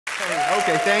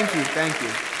Okay, thank you, thank you.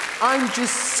 I'm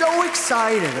just so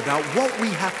excited about what we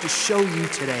have to show you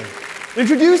today.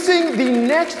 Introducing the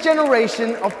next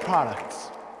generation of products.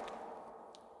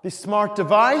 This smart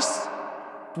device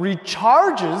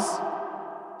recharges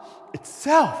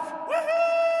itself.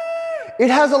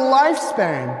 It has a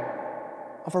lifespan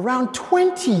of around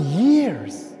 20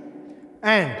 years.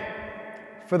 And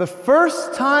for the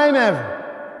first time ever,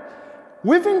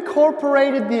 we've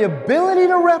incorporated the ability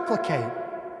to replicate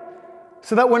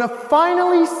so that when it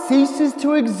finally ceases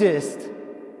to exist,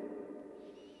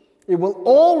 it will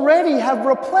already have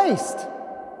replaced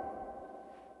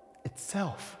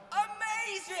itself.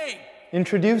 Amazing!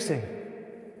 Introducing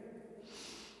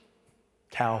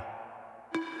Cow.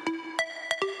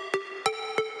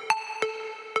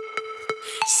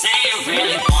 Say you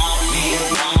really want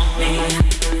me.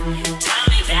 Tell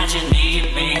me that you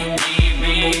need me.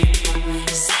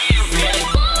 Say you really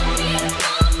want me.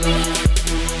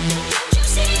 Don't you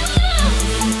say you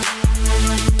love me?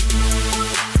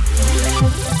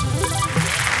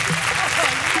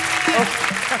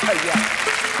 Oh,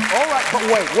 yeah. All right, but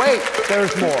wait,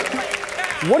 there's more.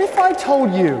 What if I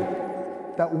told you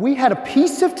that we had a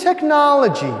piece of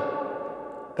technology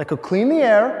that could clean the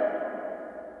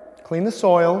air, clean the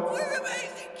soil,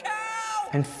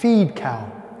 and feed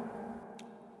cow?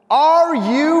 Are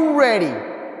you ready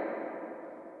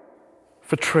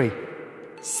for tree?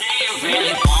 Say you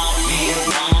really want me.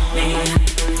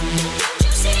 Don't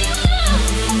you say you love me?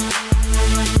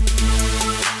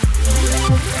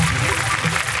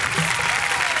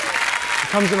 It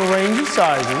comes in a range of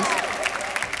sizes,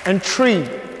 and tree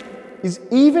is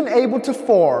even able to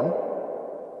form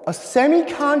a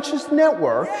semi-conscious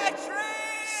network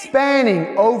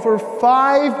spanning over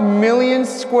 5 million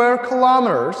square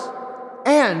kilometers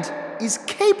and is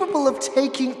capable of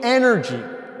taking energy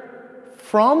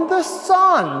from the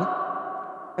sun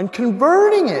and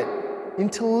converting it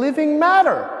into living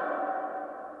matter,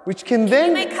 which can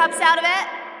then... Can you make cups out of it?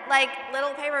 Like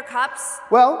little paper cups?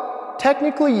 Well,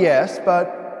 technically yes,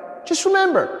 but just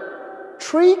remember,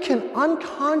 tree can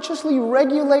unconsciously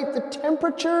regulate the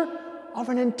temperature of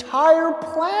an entire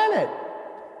planet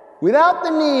without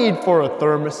the need for a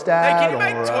thermostat. Hey, can you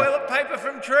make toilet paper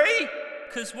from tree?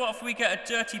 Because what if we get a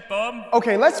dirty bomb?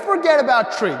 Okay, let's forget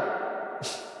about tree.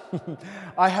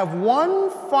 I have one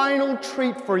final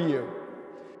treat for you.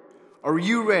 Are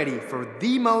you ready for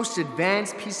the most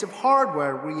advanced piece of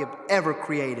hardware we have ever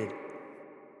created?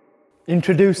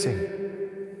 Introducing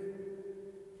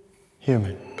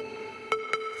human.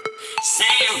 Say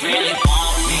you really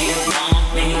want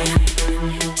me.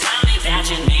 Tell me that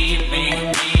you need me.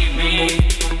 Don't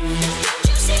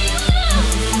you say you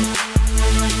love me?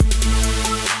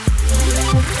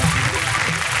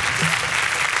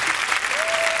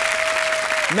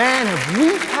 Man, have we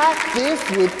packed this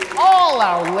with all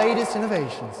our latest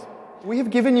innovations. We have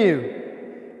given you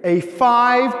a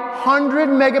 500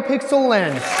 megapixel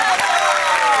lens.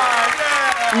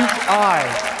 Each eye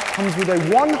comes with a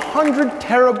 100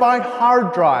 terabyte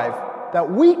hard drive that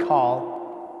we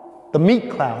call the meat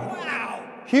cloud. Wow!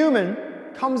 Human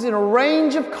comes in a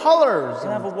range of colors. Can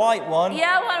I have a white one?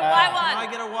 Yeah, I want a white one. Can I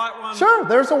get a white one? Sure,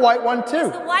 there's a white one too.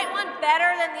 Is the white one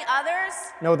better than the others?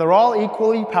 No, they're all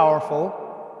equally powerful.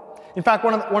 In fact,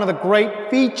 one of the great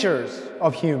features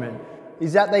of human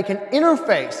is that they can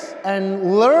interface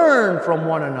and learn from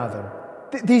one another.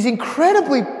 These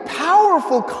incredibly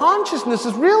powerful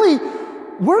consciousnesses really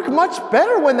work much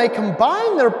better when they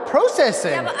combine their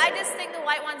processing. Yeah, but I just think the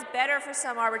white one's better for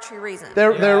some arbitrary reason.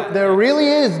 There really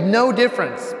is no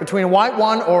difference between a white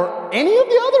one or any of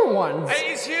the other ones.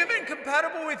 Hey, is human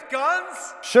compatible with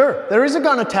guns? Sure, there is a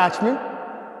gun attachment,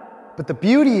 but the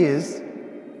beauty is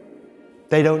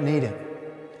they don't need it.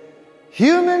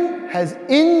 Human has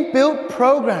inbuilt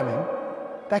programming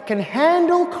that can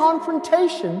handle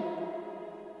confrontation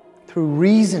through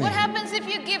reasoning. What happens if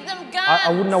you give them guns?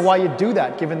 I wouldn't know why you'd do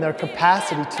that, given their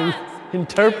capacity to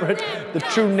interpret the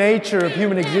true nature of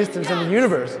human existence in the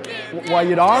universe. Why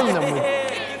you'd arm them with.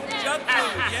 They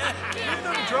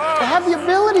have the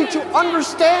ability to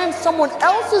understand someone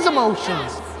else's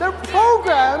emotions. They're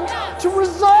programmed to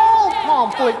resolve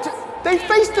conflict. They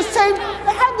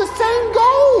have the same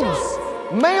goals.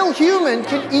 Male human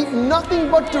can eat nothing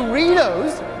but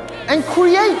Doritos and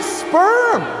create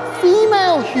sperm.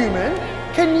 Female human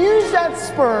can use that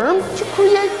sperm to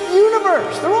create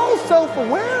universe. They're all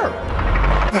self-aware.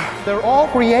 They're all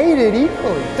created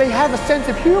equally. They have a sense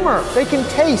of humor. They can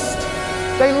taste.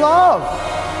 They love.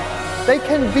 They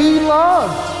can be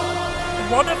loved.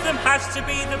 One of them has to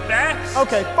be the best.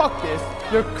 Okay, fuck this.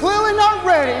 You're clearly not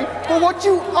ready for what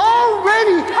you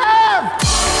already have.